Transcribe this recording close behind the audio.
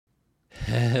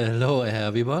Hello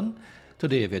everyone.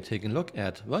 Today we're taking a look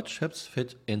at what chips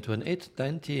fit into an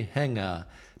 890 hangar.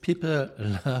 People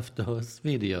love those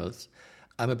videos.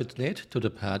 I'm a bit late to the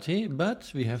party, but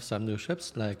we have some new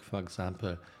chips like, for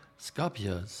example,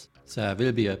 Scorpios. There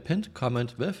will be a pinned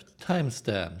comment with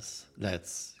timestamps.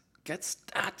 Let's get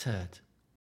started.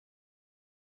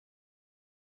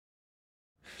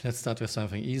 Let's start with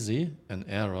something easy, an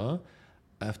error.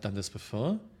 I've done this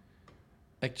before.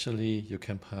 Actually, you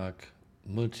can park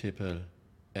multiple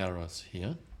errors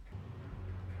here.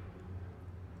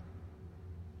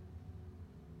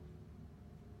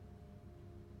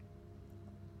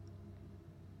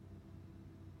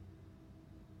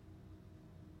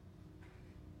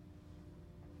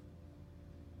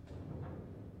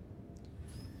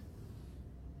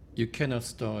 You cannot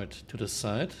store it to the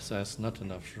side, there's not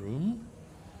enough room.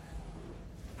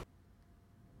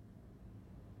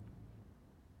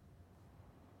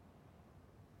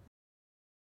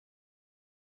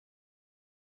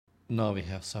 Now we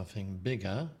have something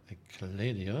bigger, a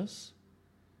Gladius.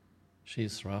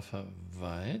 She's rather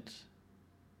wide,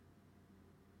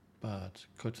 but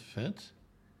could fit.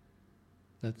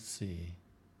 Let's see.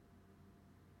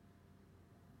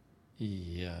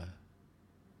 Yeah.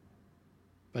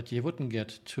 But you wouldn't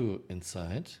get two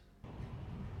inside.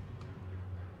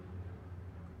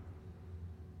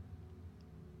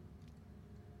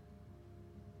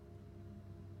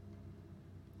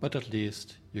 But at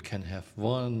least you can have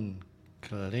one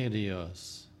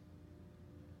Gladius.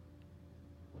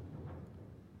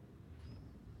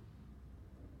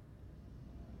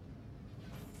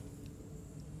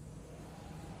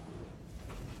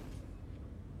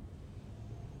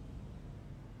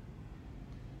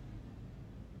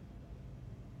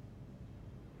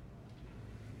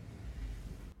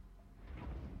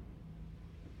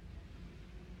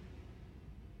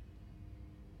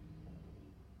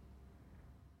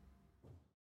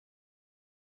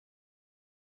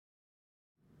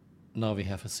 Now we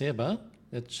have a Saber.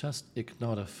 Let's just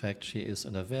ignore the fact she is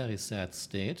in a very sad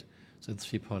state since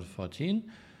 3.14.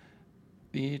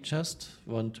 We just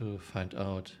want to find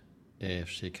out if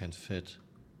she can fit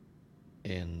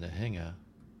in the hangar.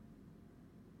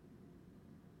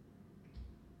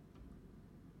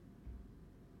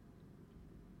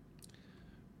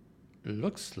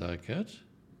 Looks like it.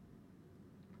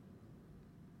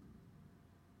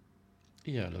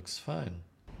 Yeah, looks fine.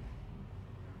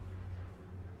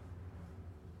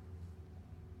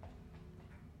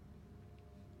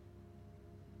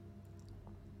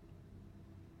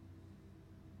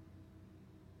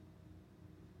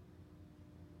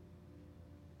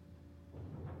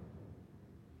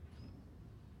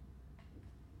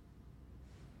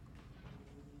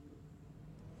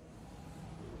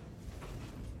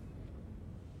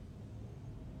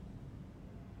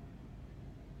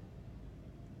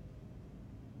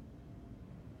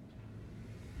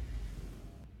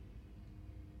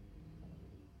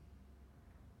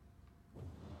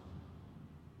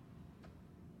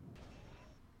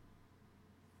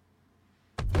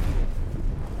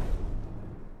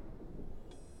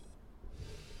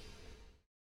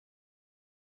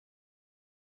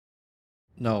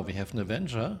 Now we have an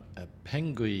Avenger, a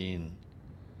penguin.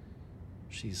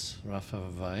 She's rather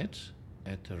wide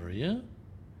at the rear.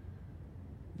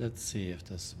 Let's see if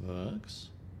this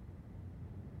works.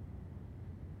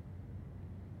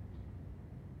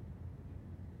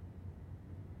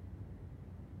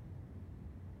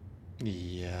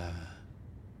 Yeah.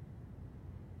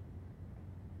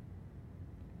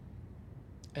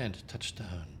 And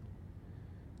touchdown.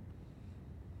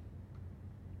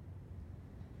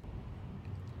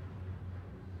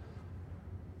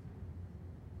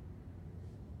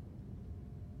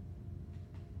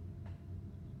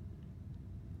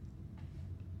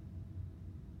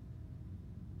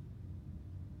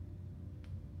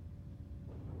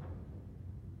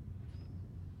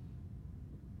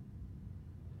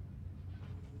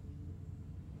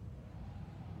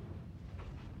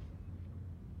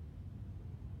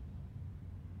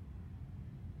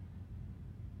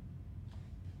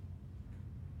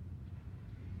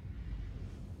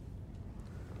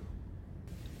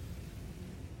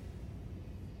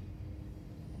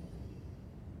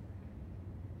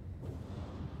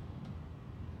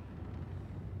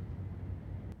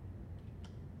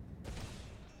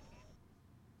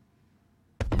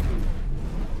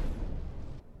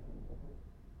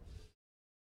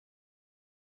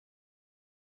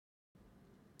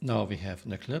 Now we have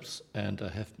an Eclipse and I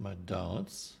have my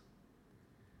doubts.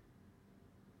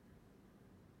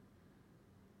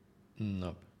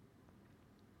 Nope.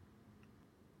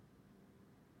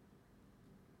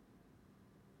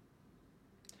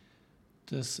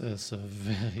 This is a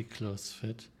very close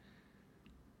fit.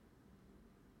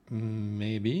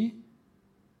 Maybe.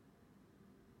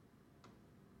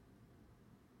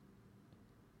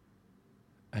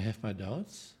 I have my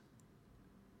doubts.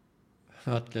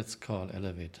 But let's call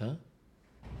elevator.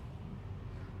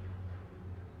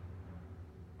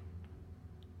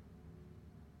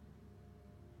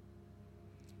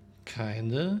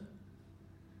 Kinda.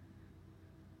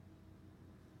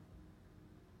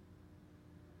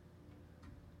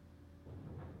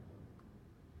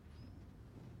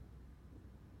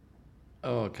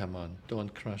 Oh, come on,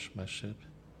 don't crush my ship.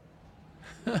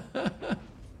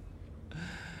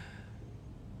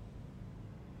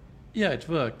 Yeah, it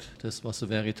worked. This was a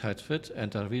very tight fit,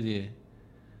 and I really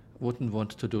wouldn't want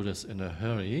to do this in a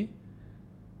hurry.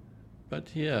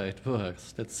 But yeah, it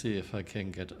works. Let's see if I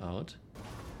can get out.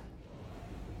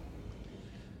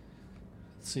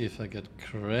 Let's see if I get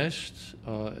crashed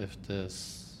or if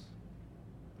this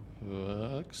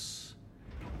works.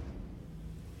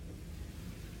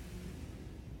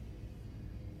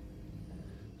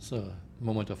 So,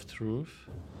 moment of truth.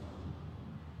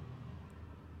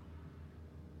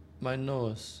 My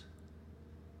nose.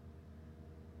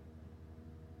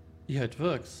 Yeah, it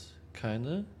works,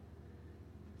 kinda.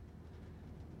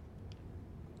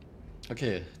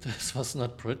 Okay, this was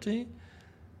not pretty,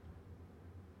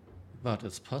 but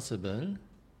it's possible.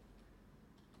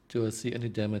 Do I see any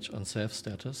damage on safe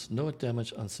status? No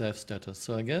damage on safe status,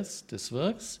 so I guess this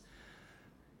works.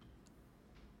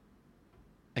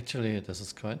 Actually, this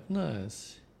is quite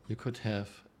nice. You could have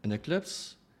an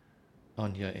eclipse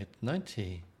on your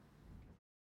 890.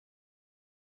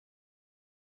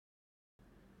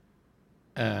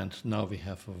 And now we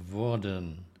have a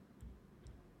warden.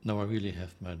 Now I really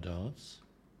have my doubts.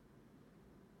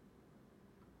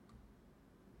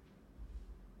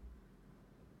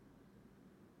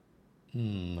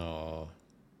 No.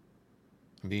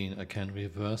 I mean, I can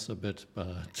reverse a bit,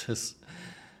 but this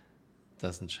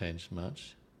doesn't change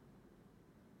much.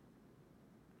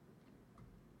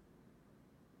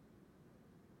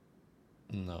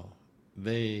 No.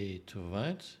 Way too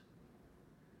wide.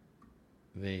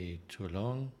 Way too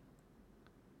long.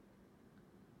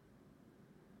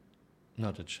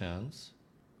 Not a chance.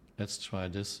 Let's try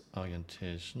this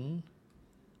orientation.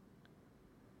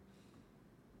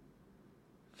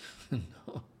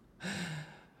 No.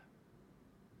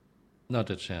 Not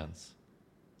a chance.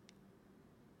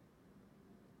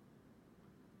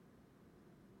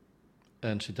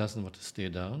 And she doesn't want to stay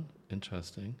down.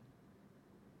 Interesting.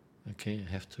 Okay,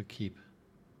 I have to keep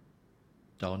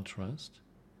down thrust.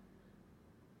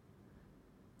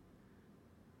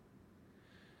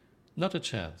 Not a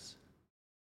chance.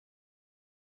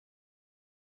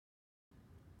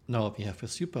 Now we have a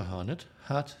Super Hornet,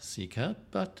 hard seeker,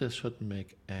 but this shouldn't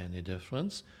make any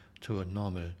difference to a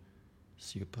normal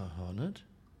Super Hornet.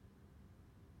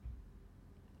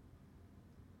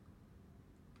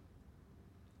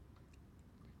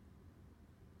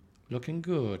 Looking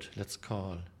good. Let's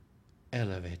call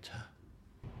elevator.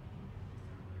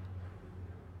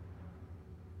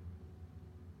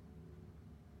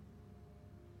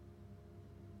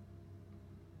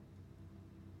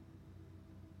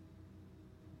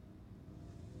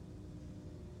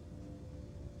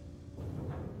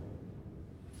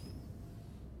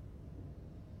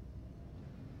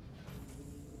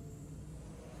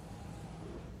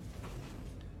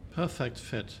 Perfect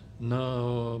fit.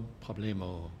 No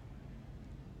problemo.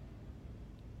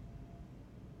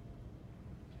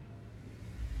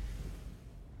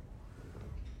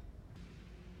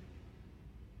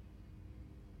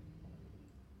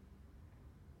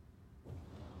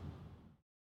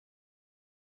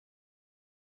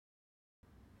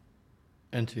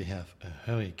 And we have a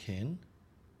hurricane.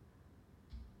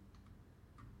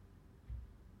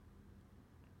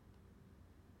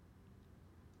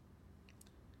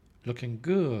 Looking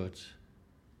good.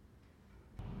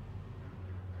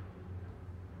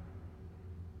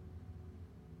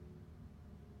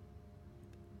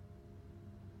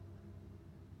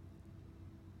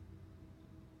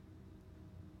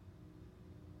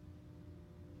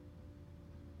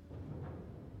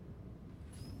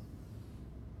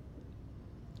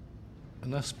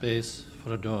 Enough space for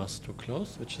the doors to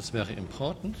close, which is very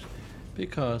important,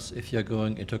 because if you're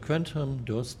going into quantum,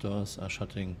 those doors are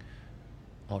shutting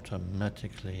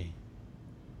automatically.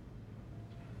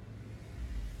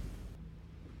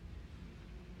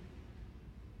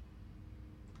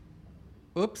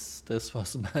 Oops, this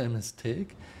was my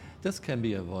mistake. This can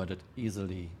be avoided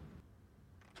easily.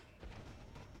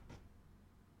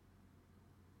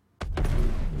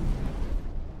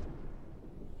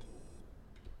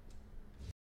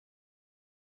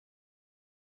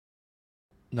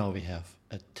 Now we have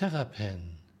a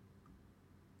Terrapin.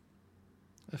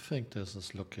 I think this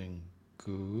is looking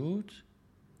good.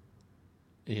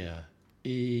 Yeah,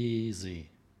 easy.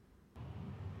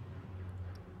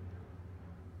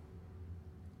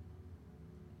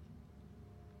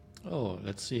 Oh,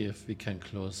 let's see if we can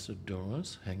close the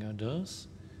doors, hangar doors.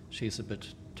 She's a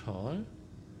bit tall.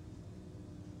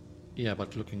 Yeah,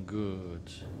 but looking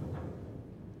good.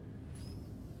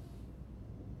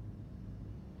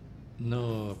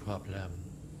 No problem.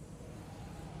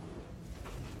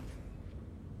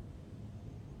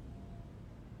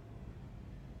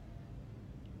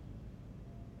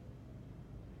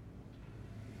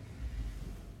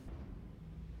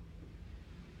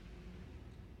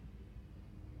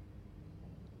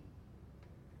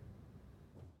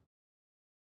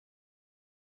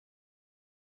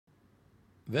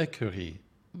 Valkyrie.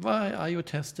 Why are you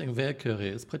testing Valkyrie?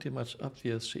 It's pretty much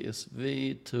obvious she is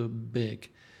way too big.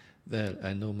 Well,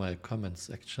 I know my comment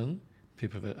section.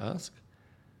 People will ask.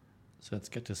 So let's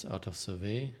get this out of the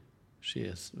way. She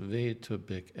is way too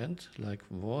big, and like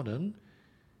Warden,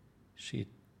 she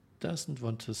doesn't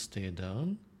want to stay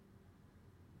down.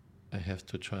 I have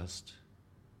to trust.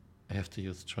 I have to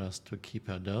use trust to keep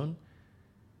her down.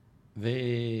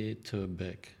 Way too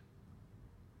big.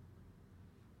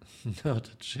 Not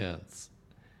a chance.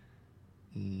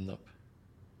 Nope.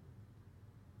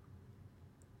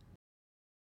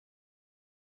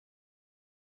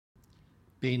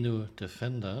 Benu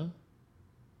Defender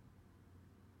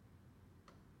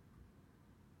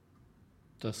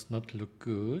does not look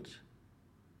good.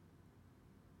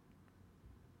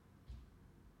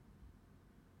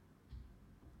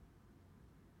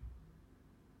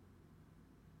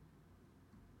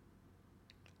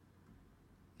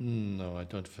 No, I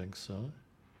don't think so.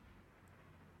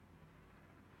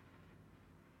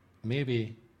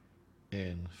 Maybe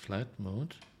in flight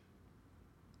mode.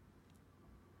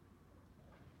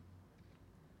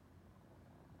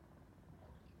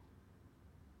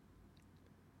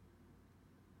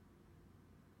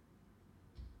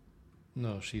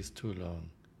 No, she's too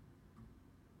long.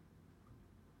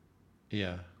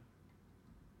 Yeah.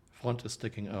 Front is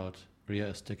sticking out, rear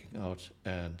is sticking out,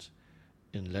 and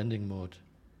in landing mode,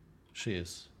 she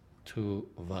is too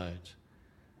wide.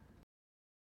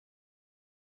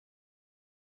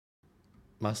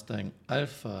 Mustang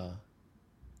Alpha.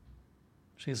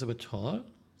 She's a bit tall,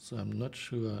 so I'm not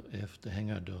sure if the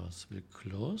hangar doors will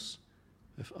close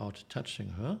without touching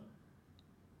her.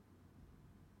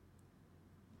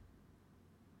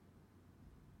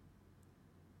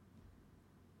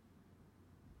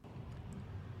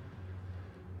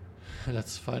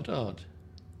 Let's find out.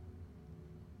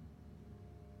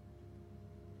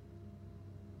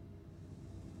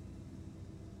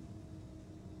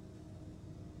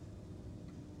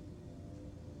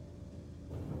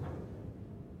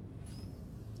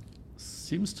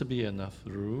 Seems to be enough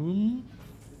room.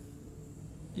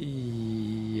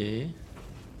 Yeah.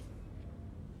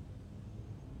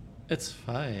 It's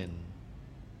fine.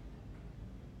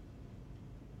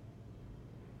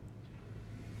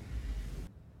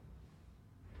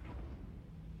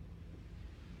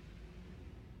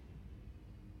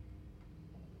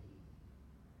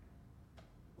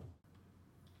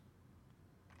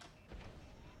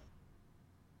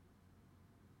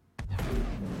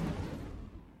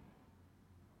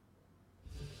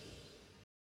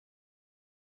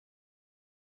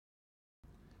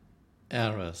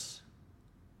 Errors.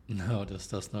 No, this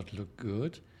does not look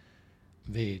good.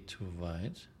 Way too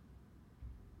wide.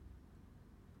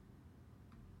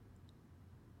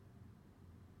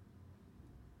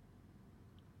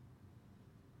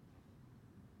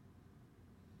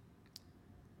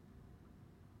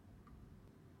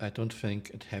 I don't think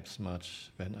it helps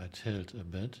much when I tilt a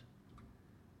bit.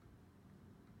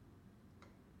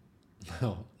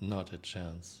 No, not a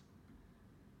chance.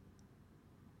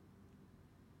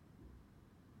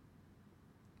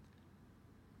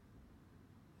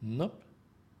 Nope.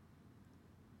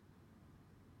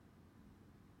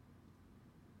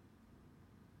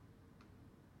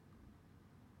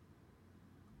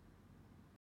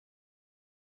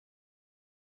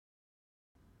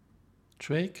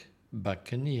 Drake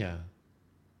Buccaneer.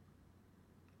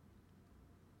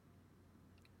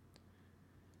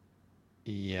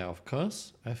 Yeah, of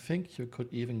course. I think you could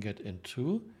even get in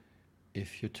two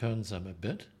if you turn them a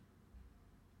bit.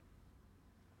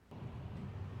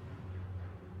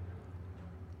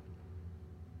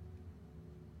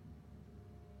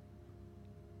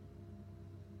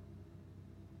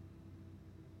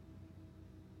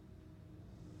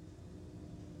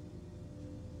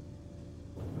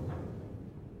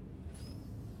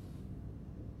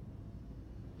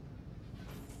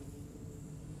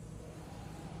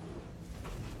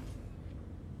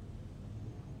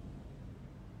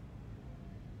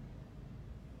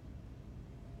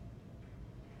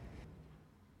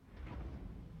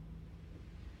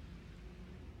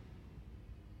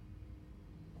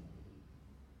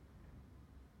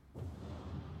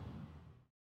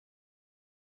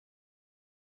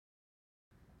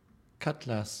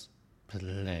 Cutlass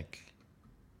black.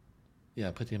 Yeah,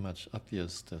 pretty much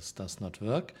obvious this does not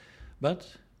work,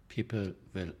 but people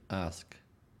will ask.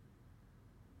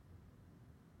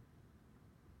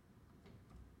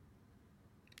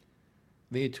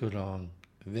 Way too long,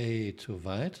 way too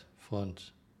wide, front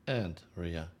and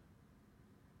rear.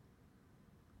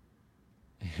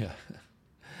 Yeah,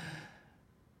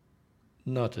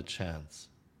 not a chance.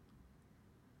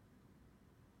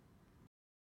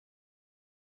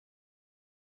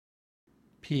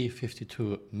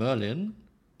 P52 Merlin,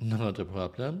 not a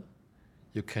problem.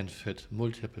 You can fit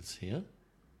multiples here.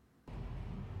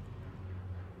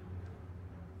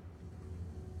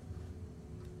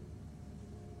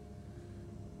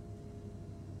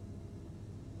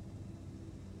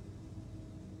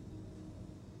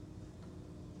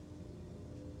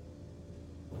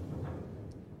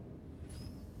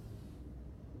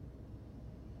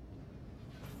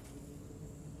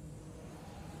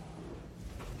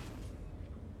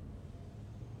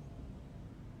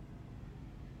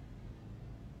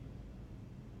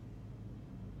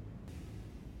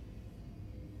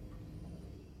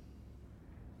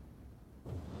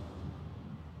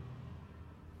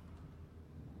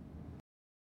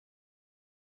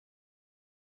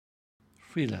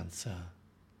 Freelancer.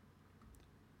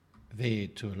 Way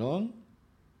too long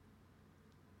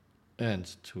and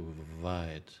too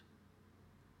wide.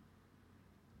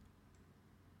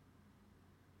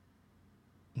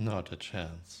 Not a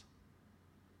chance.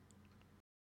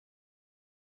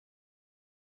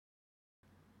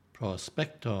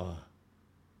 Prospector.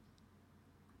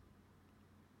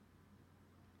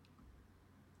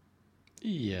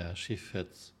 Yeah, she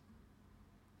fits.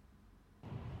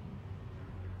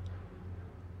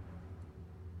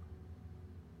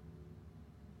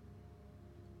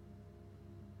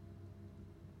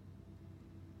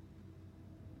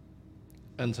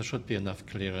 And there should be enough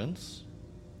clearance.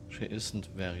 She isn't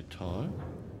very tall.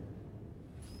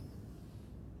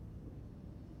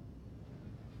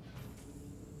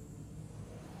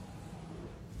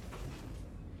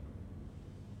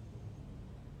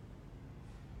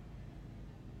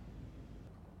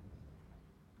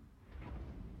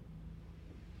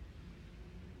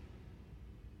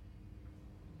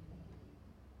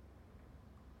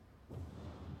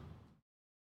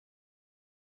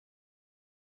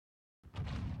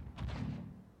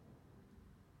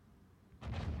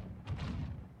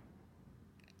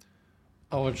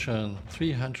 Origin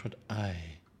 300i.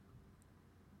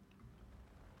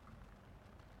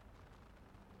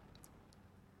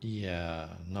 Yeah,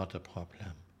 not a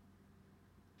problem.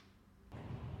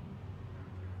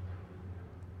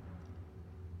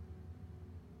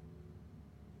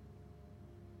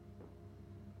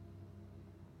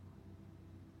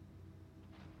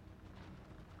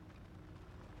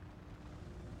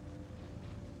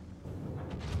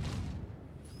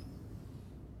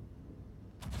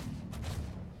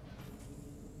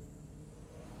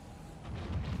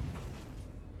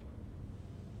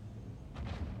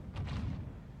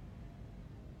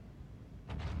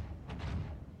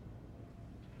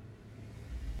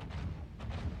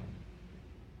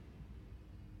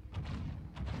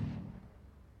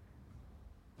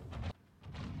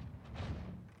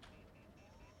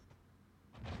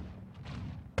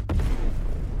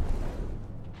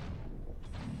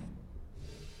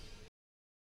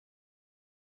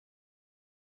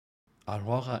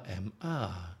 Aurora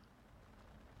MR.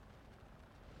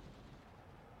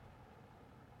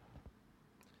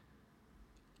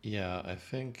 Yeah, I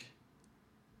think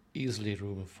easily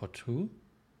room for two.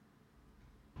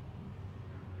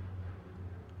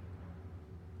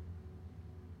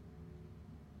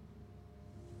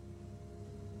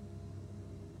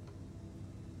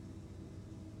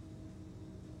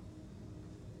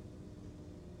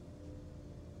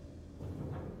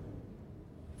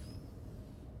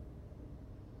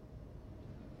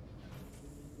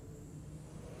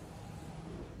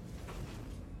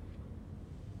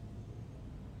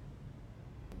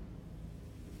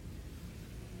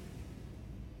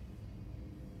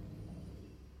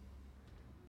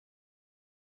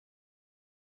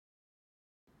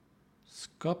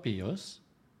 Scorpius.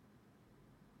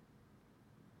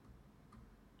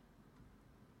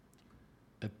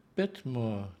 A bit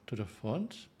more to the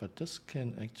front, but this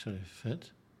can actually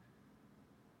fit.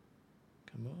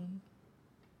 Come on.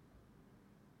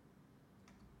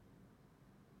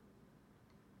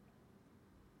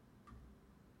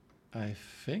 I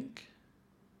think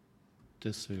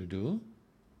this will do.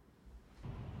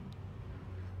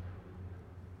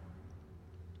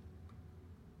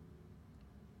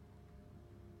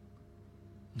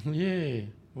 Yay!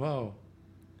 Wow.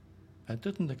 I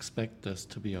didn't expect this,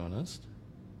 to be honest.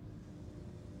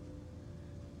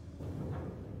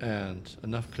 And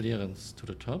enough clearance to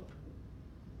the top.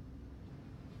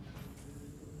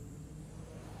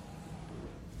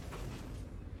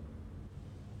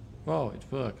 Wow, it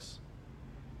works.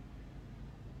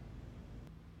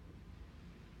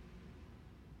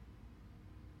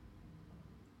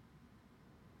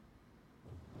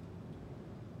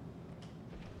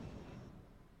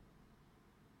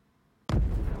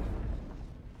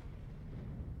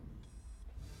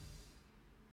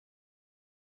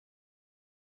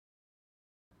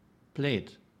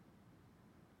 Plate.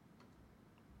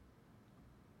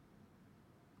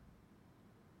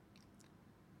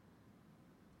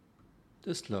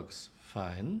 This looks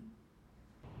fine.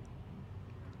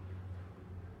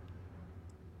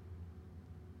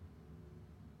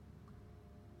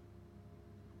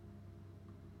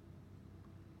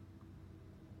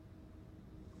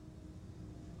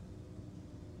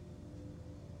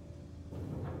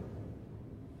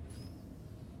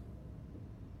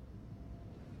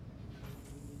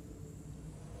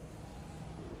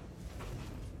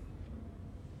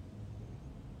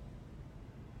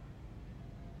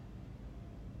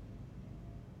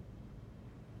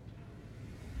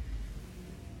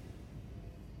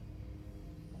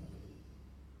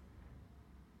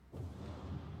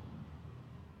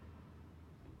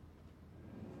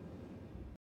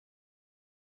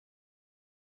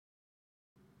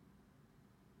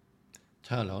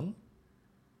 Talon.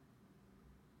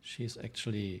 She's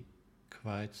actually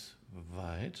quite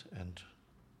wide and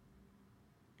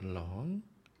long.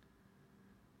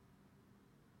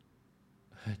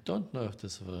 I don't know if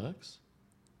this works.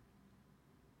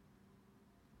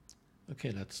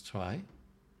 Okay, let's try.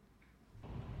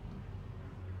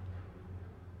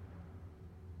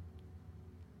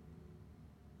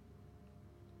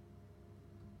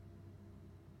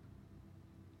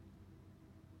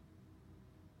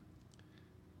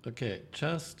 Okay,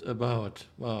 just about.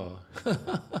 Wow.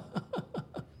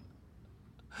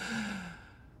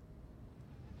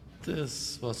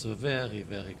 This was a very,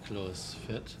 very close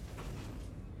fit.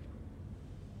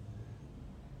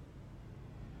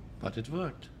 But it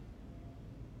worked.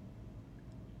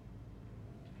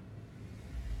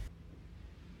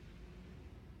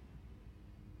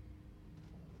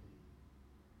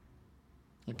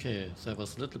 Okay, there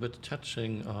was a little bit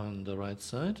touching on the right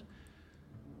side,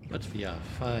 but we are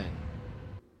fine.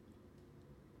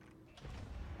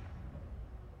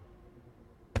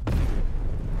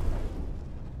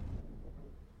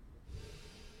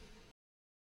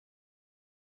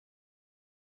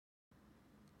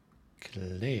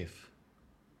 Clave.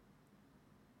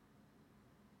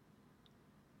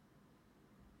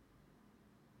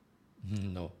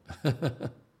 No.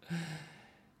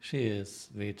 She is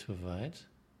way too wide.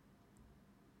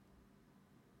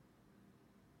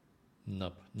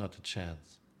 Nope, not a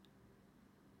chance.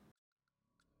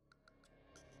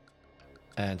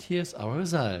 And here's our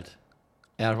result.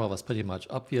 Error was pretty much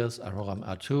obvious, Aurora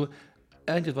R2,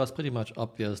 and it was pretty much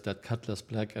obvious that Cutlass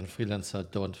Black and Freelancer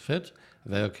don't fit,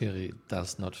 Valkyrie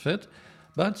does not fit,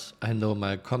 but I know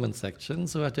my comment section,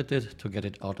 so I did it to get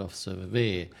it out of the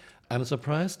way. I'm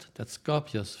surprised that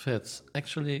Scorpius fits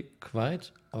actually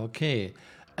quite okay,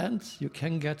 and you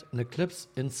can get an Eclipse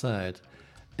inside.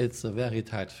 It's a very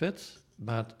tight fit,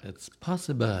 but it's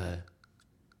possible.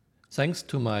 Thanks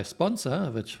to my sponsor,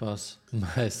 which was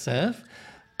myself.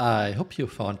 I hope you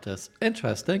found this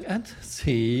interesting and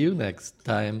see you next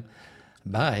time.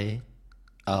 Bye.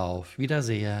 Auf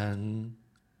Wiedersehen.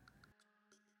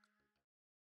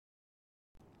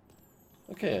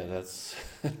 Okay, let's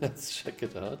check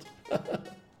it out.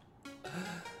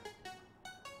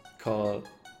 Call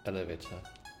elevator.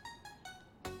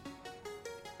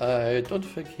 I don't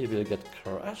think he will get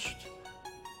crushed,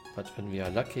 but when we are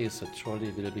lucky, the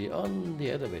trolley will be on the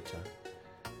elevator.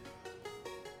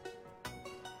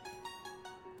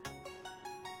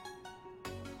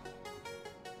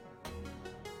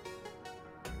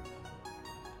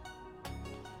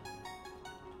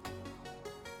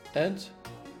 And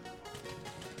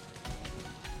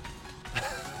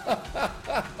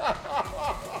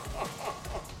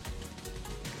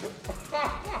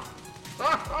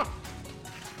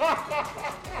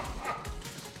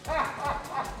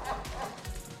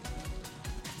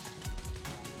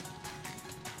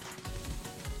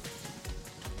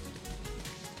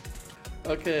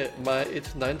okay, my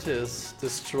 890 is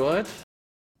destroyed.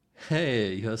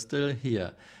 Hey, you're still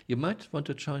here. You might want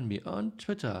to join me on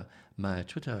Twitter. My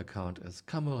Twitter account is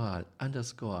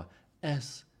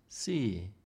Camural_SC.